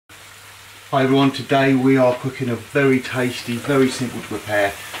Hi everyone, today we are cooking a very tasty, very simple to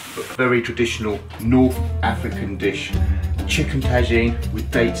prepare, but very traditional North African dish. Chicken tagine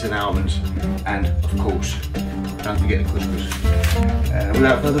with dates and almonds, and of course, don't forget the couscous.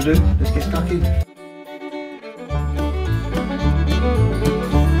 Without further ado, let's get stuck in.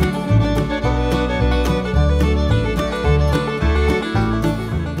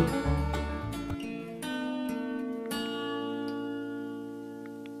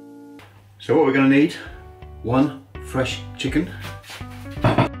 So what we're going to need, one fresh chicken,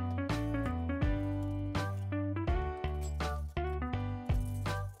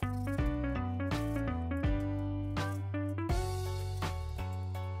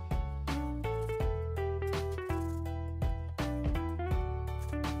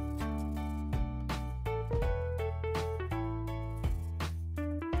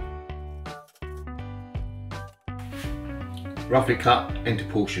 roughly cut into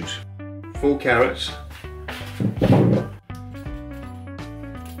portions. 4 carrots,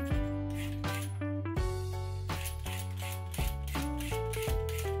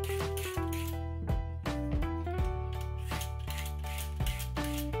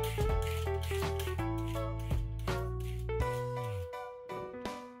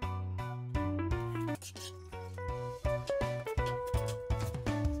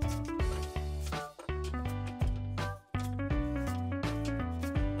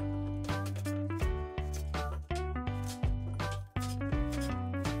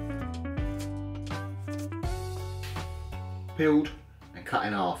 peeled and cut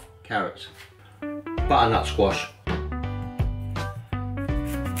in half carrots, butternut squash,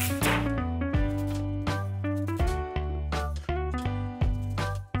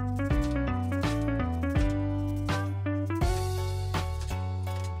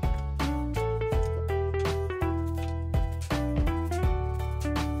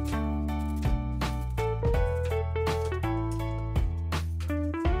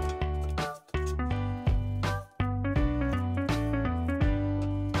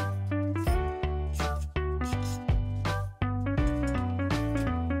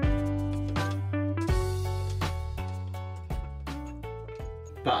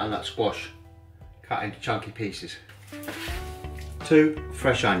 butternut squash cut into chunky pieces, 2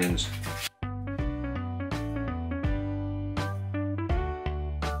 fresh onions,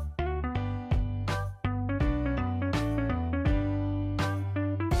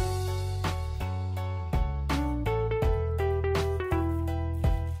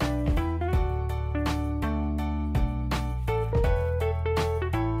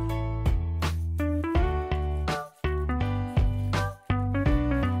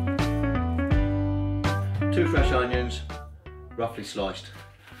 two fresh onions, roughly sliced,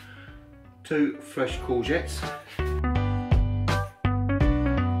 2 fresh courgettes,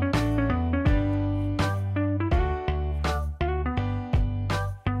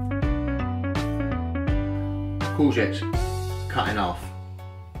 courgettes cut in half,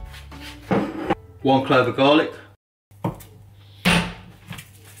 1 clove of garlic,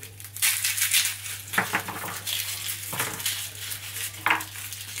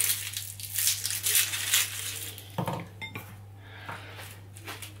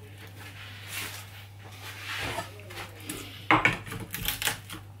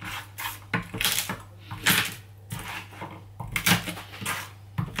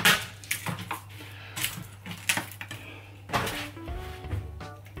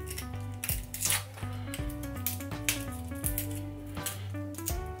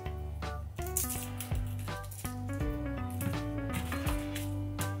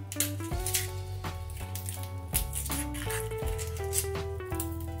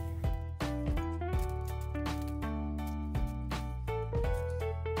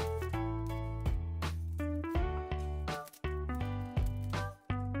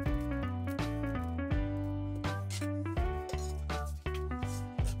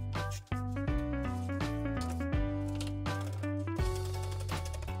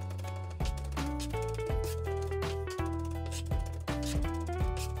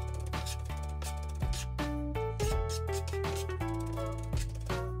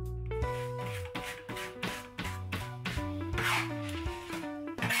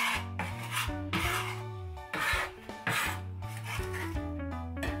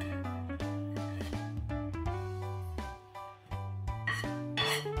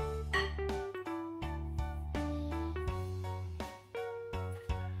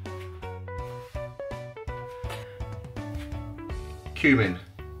 cumin,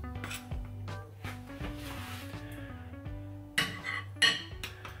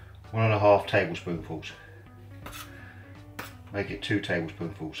 one and a half tablespoonfuls, make it 2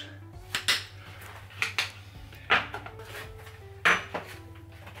 tablespoonfuls,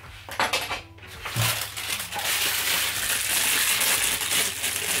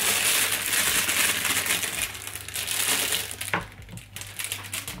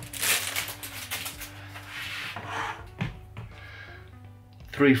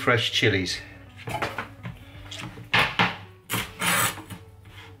 3 fresh chilies.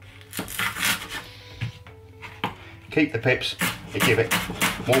 Keep the pips, they give it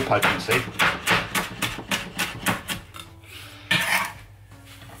more potency.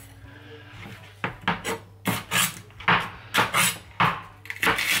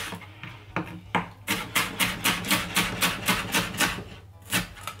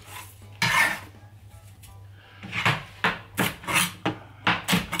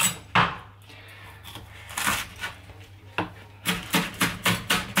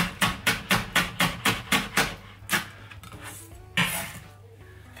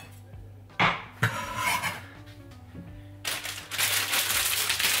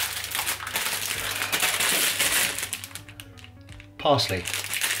 Parsley,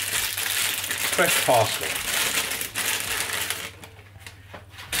 fresh parsley.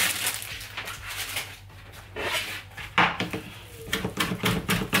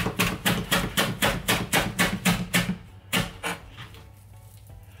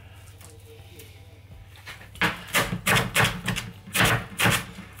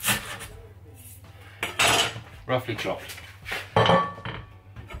 Roughly chopped.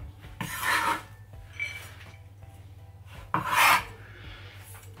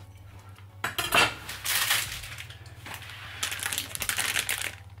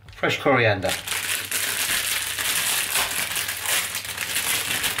 Fresh coriander.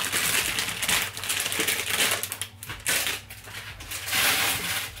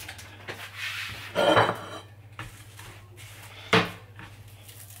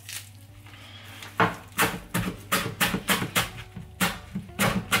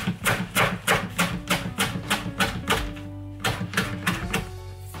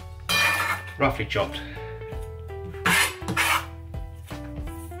 Roughly chopped.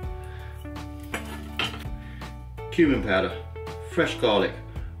 Cumin powder, fresh garlic,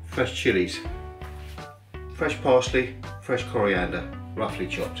 fresh chilies, fresh parsley, fresh coriander, roughly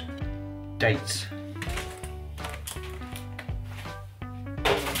chopped. Dates.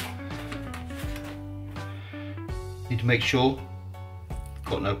 Need to make sure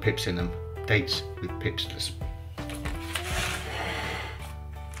got no pips in them. Dates with pipsless.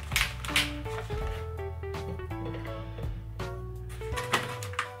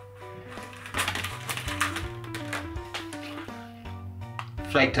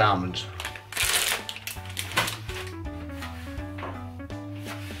 Flaked almonds.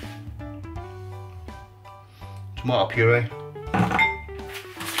 Tomato puree.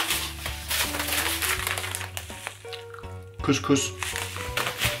 Couscous.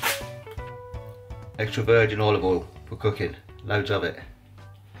 Extra virgin olive oil for cooking. Loads of it.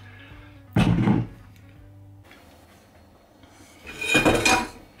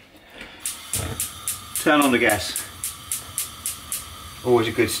 Turn on the gas. Always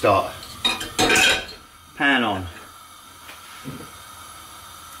a good start. Pan on.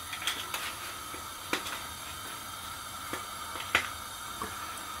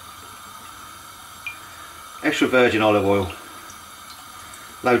 Extra virgin olive oil.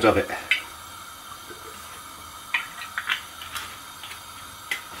 Loads of it.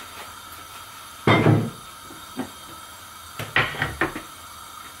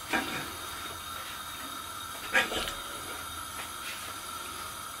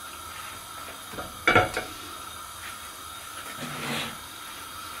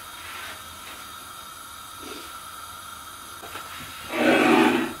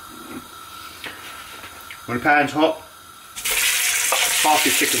 When the pan's hot, half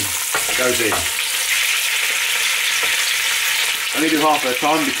your chicken goes in. Only do half at a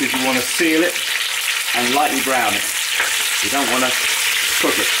time because you want to seal it and lightly brown it. You don't want to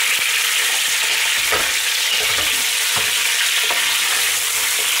cook it.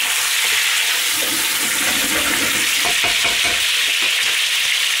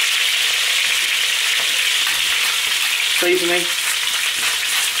 Seasoning.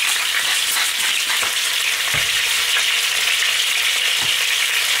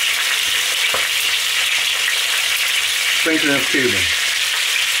 Sprinkling of cumin.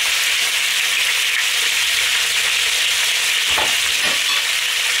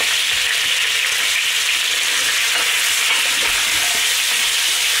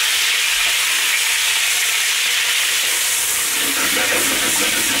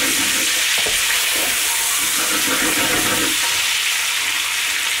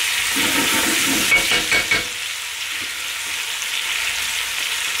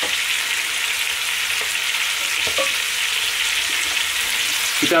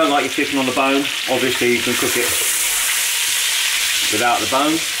 If you don't like your chicken on the bone, obviously you can cook it without the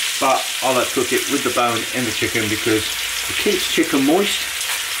bone, but I like to cook it with the bone in the chicken because it keeps chicken moist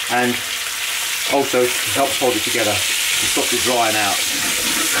and also helps hold it together and stops it drying out.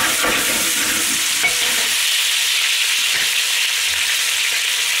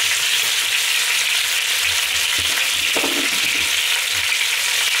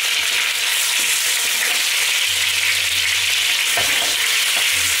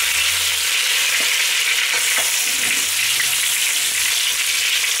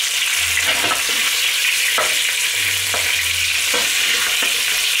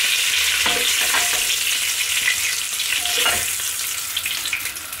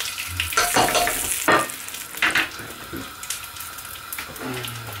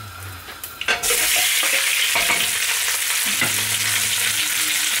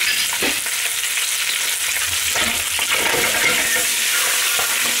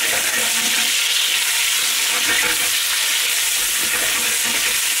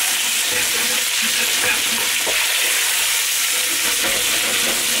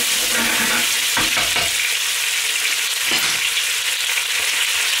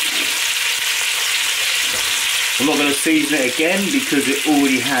 I'm not going to season it again because it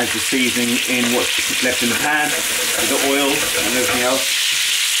already has the seasoning in what's left in the pan with the oil and everything else.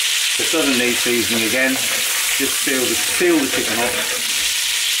 So it doesn't need seasoning again. Just seal the chicken off.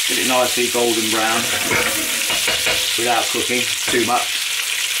 Get it nicely golden brown without cooking too much.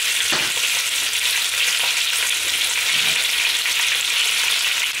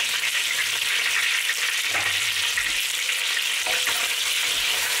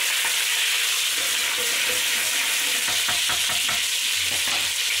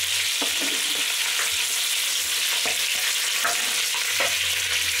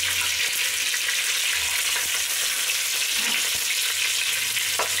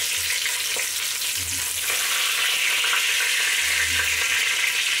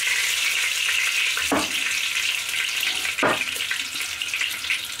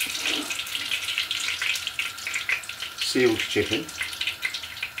 Sealed chicken.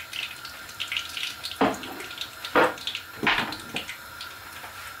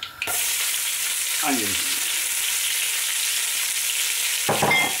 Onions.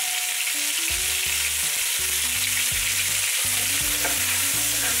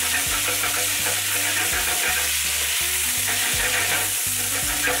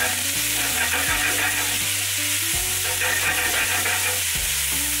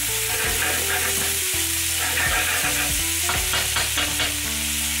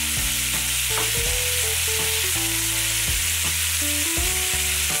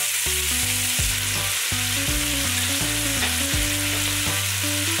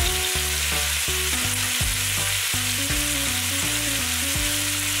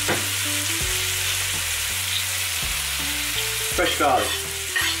 Fresh garlic.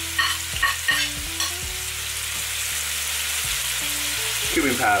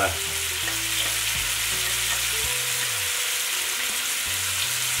 Cumin powder.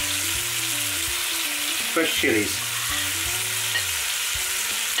 Fresh chilies.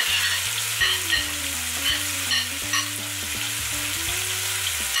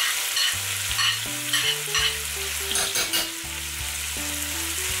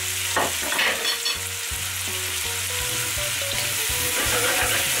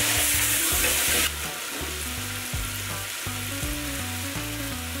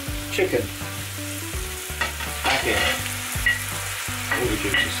 Chicken, back in, all the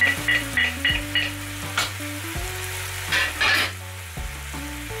juices.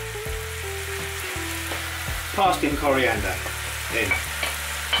 Parsley and coriander in.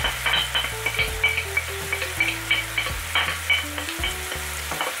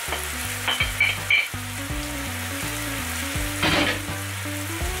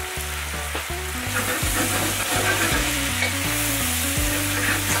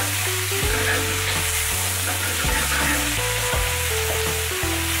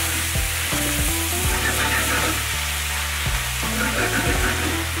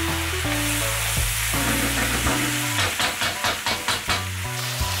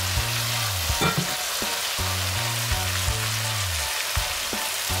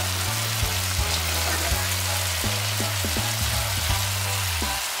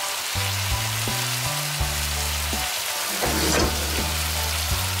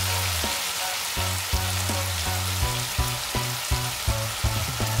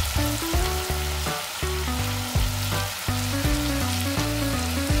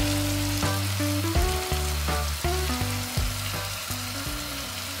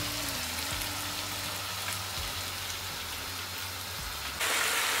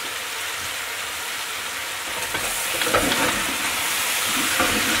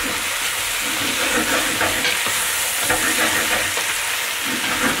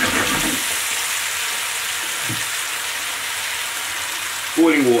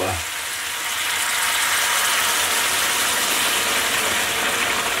 boiling water.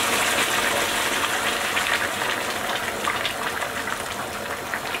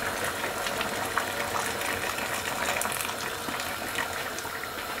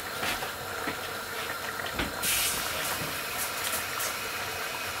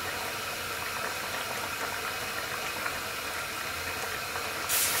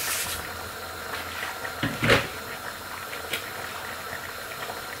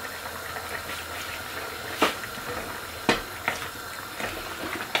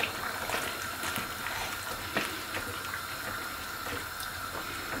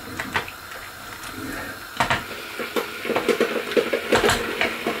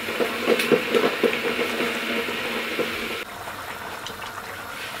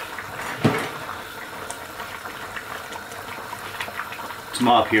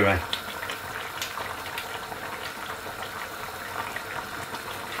 Tomato puree.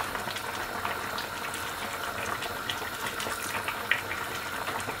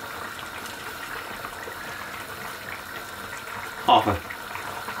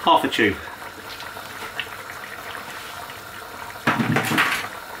 Half a tube.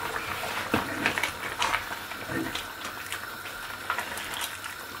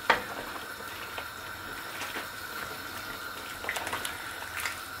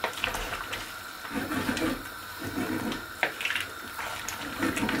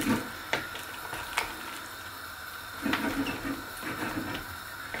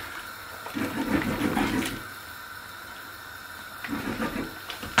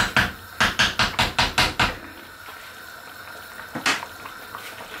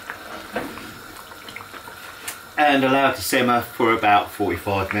 And allow it to simmer for about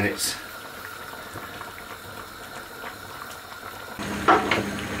 45 minutes.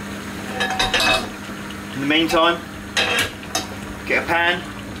 In the meantime, get a pan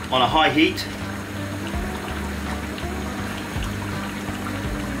on a high heat.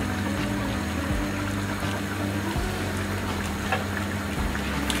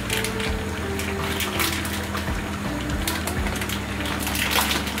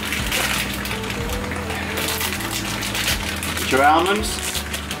 Your almonds.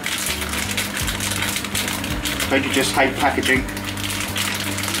 Don't you just hate packaging?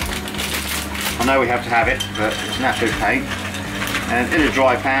 I know we have to have it, but it's an absolute pain. And in a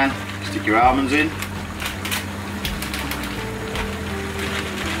dry pan, stick your almonds in.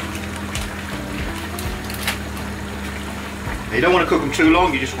 Now you don't want to cook them too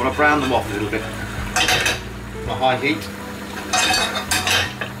long, you just want to brown them off a little bit on a high heat.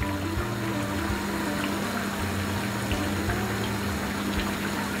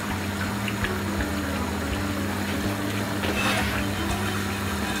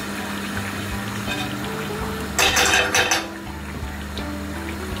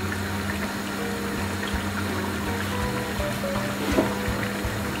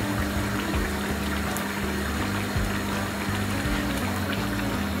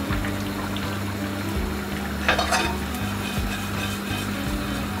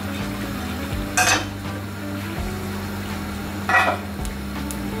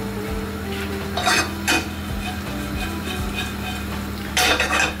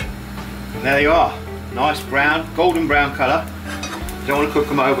 There you are, nice brown, golden brown colour. You don't want to cook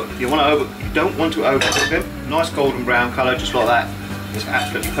them over. You don't want to overcook them. Nice golden brown colour, just like that. It's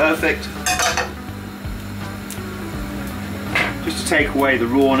absolutely perfect. Just to take away the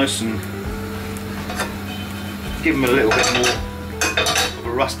rawness and give them a little bit more of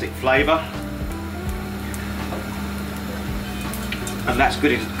a rustic flavour. And that's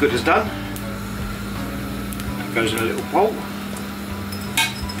good as done. It goes in a little bowl.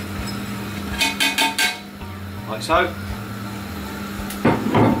 Like so.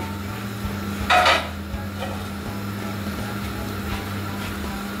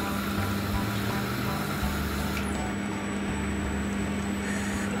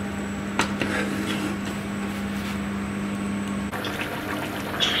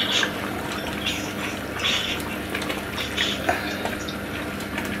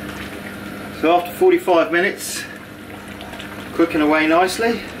 So after 45 minutes, cooking away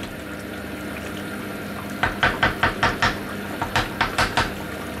nicely.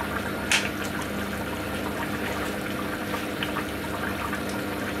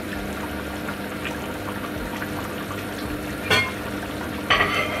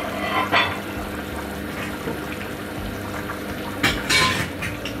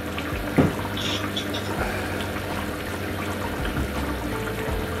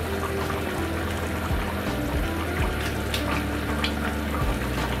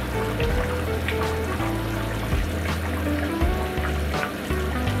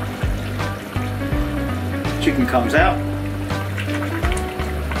 comes out.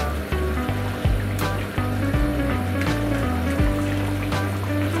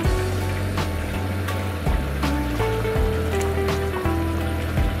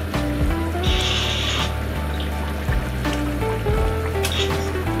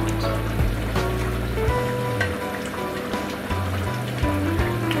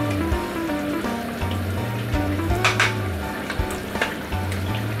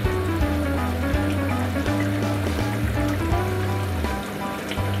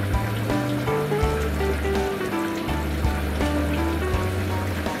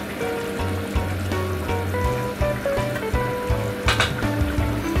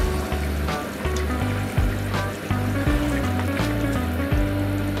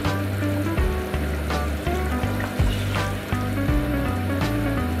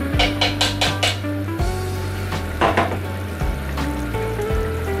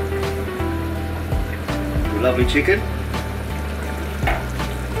 Lovely chicken.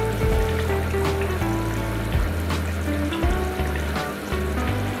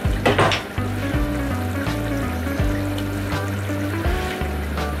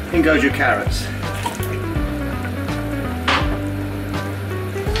 In goes your carrots.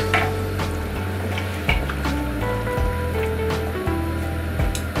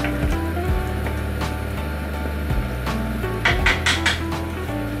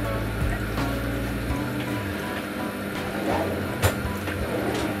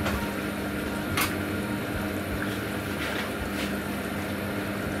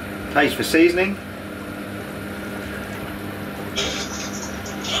 Taste for seasoning.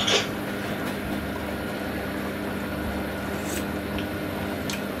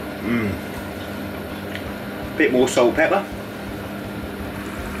 Bit more salt, pepper.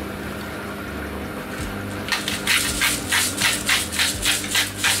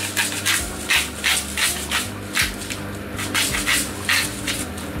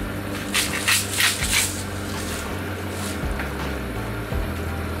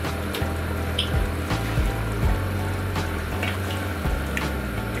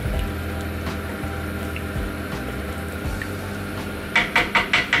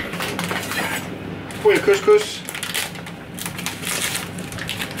 For your couscous.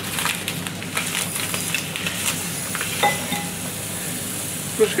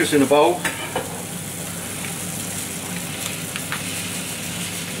 Couscous in a bowl.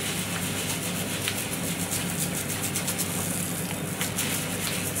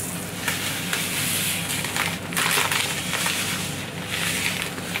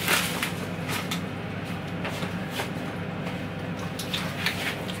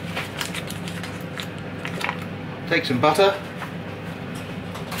 Take some butter.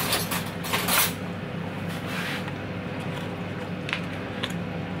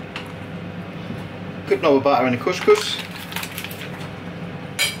 Good knob of butter in the couscous.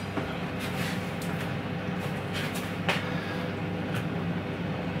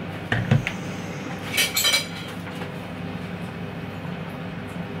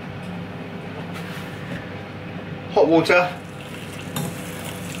 Hot water.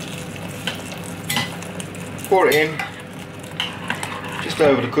 Pour it in, just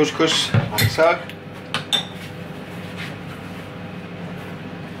over the couscous, like so.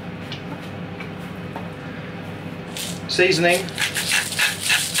 Seasoning.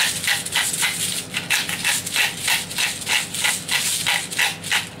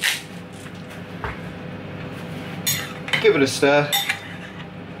 Give it a stir.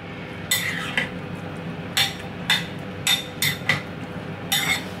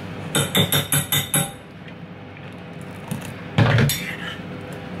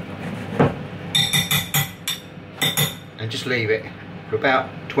 And just leave it for about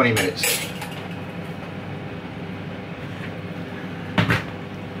 20 minutes.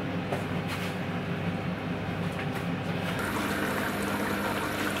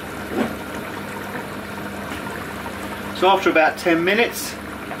 So after about 10 minutes,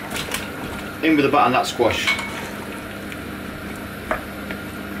 in with the butternut squash.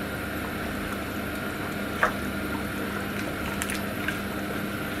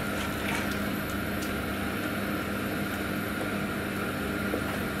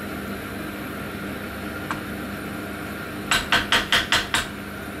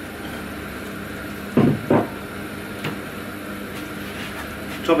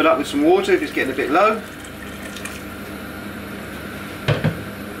 Top it up with some water if it's getting a bit low.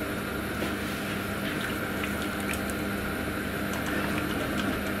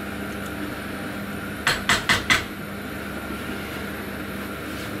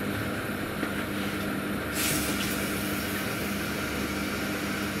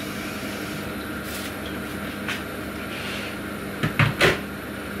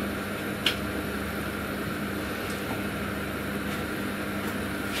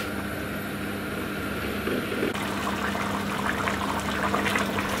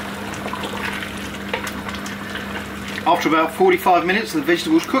 After about 45 minutes of the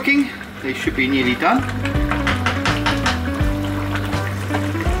vegetables cooking, they should be nearly done.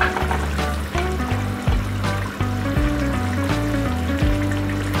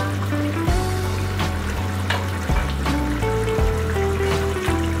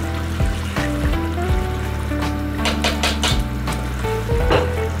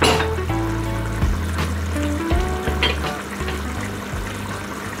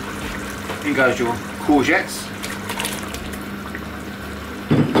 In goes your courgettes.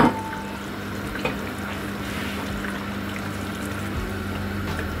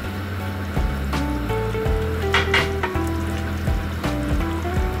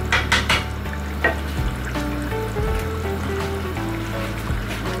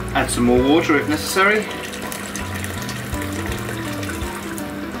 Add some more water if necessary.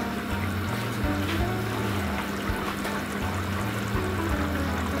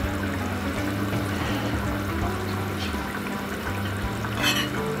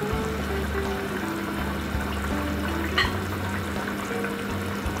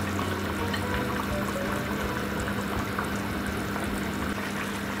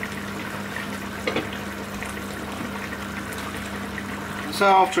 So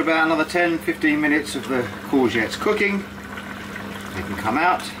after about another 10-15 minutes of the courgettes cooking, they can come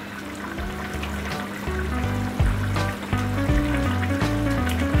out.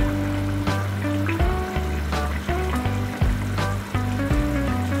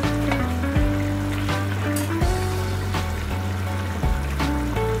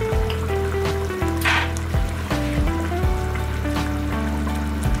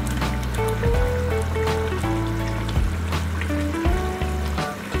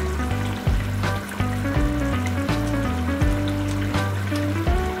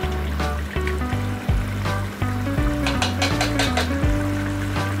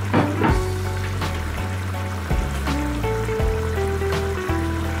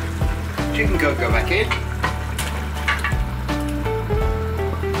 Chicken go back in.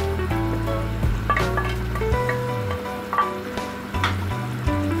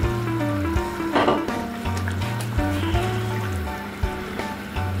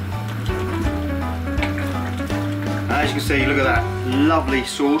 As you can see, look at that lovely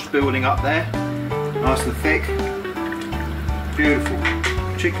sauce building up there, nice and thick, beautiful.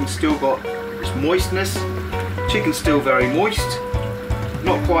 Chicken's still got its moistness, chicken's still very moist.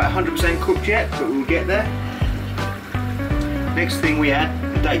 Not quite 100% cooked yet, but we'll get there. Next thing we add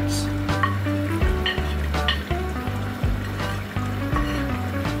the dates.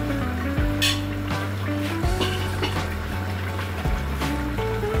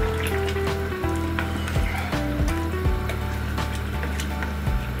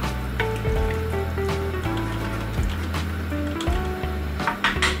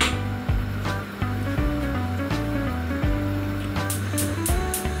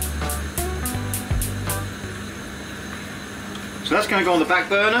 So that's going to go on the back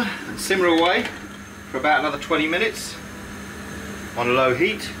burner and simmer away for about another 20 minutes on a low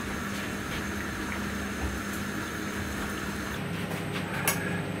heat.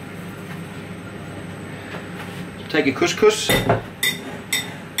 Take your couscous,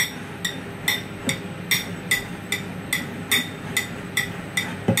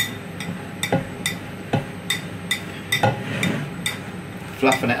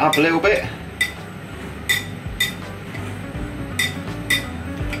 fluffing it up a little bit.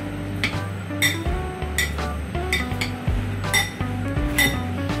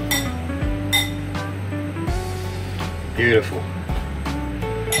 Beautiful.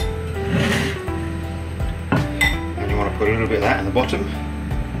 And you want to put a little bit of that in the bottom.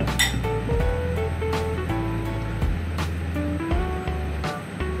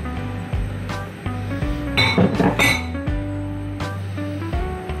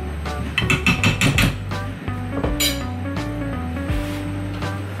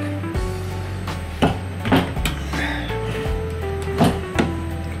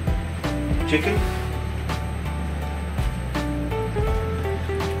 Chicken.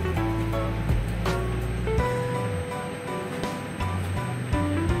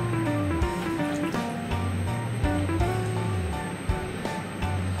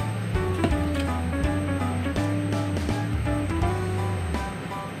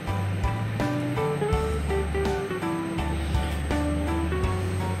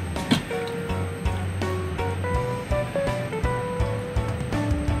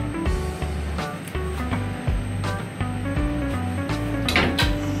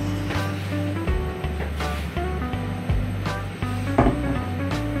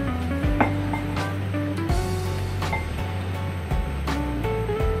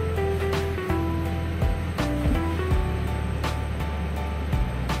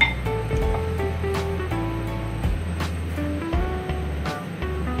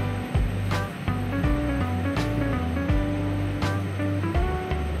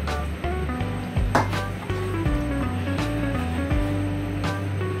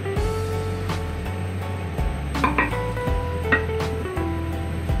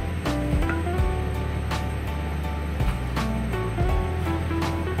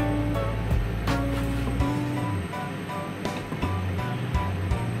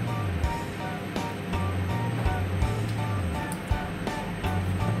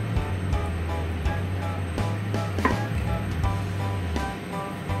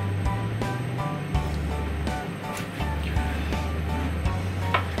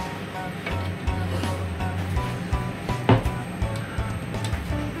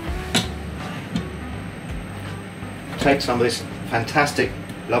 take some of this fantastic,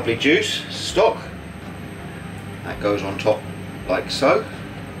 lovely juice, stock, that goes on top like so.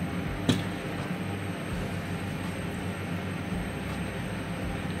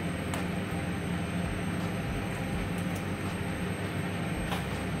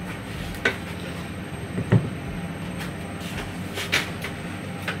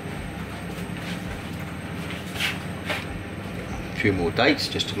 A few more dates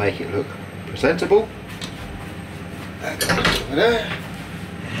just to make it look presentable. That goes over there.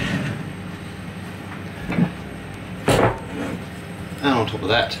 And on top of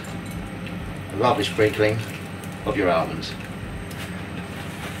that, a lovely sprinkling of your almonds.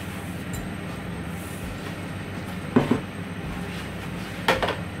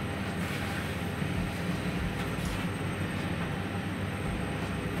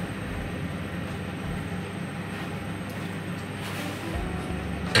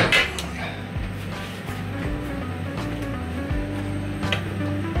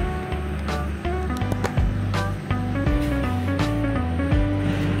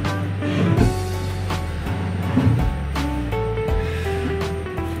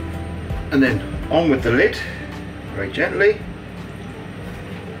 And then on with the lid, very gently,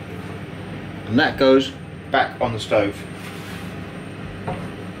 and that goes back on the stove.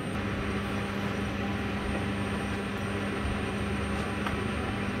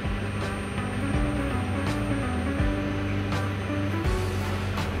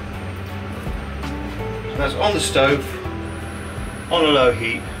 So that's on the stove, on a low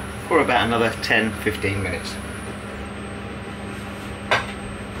heat, for about another 10-15 minutes.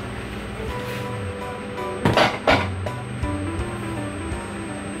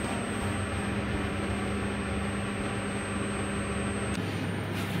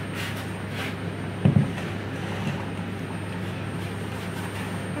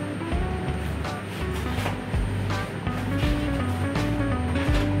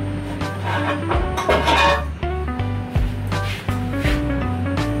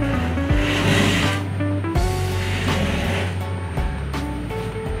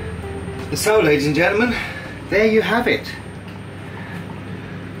 So, ladies and gentlemen, there you have it.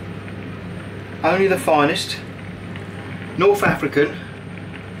 Only the finest North African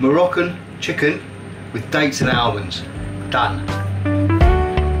Moroccan chicken with dates and almonds. Done.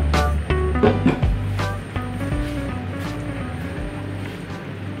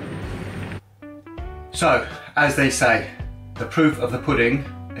 So, as they say, the proof of the pudding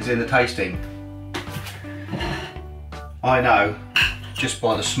is in the tasting. I know, just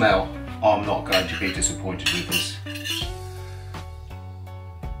by the smell, I'm not going to be disappointed with this.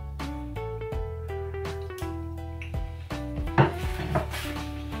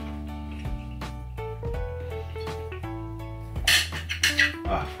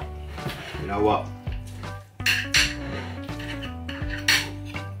 You know what?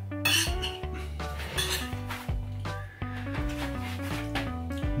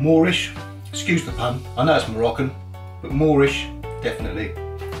 Moorish, excuse the pun, I know it's Moroccan, but Moorish, definitely.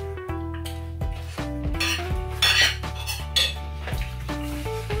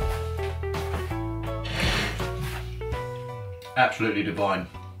 Absolutely divine,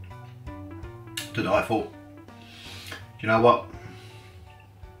 to die for. You know what?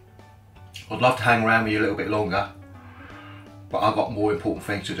 I'd love to hang around with you a little bit longer, but I've got more important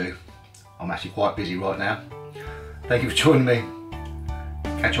things to do. I'm actually quite busy right now. Thank you for joining me.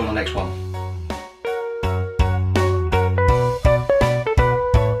 Catch you on the next one.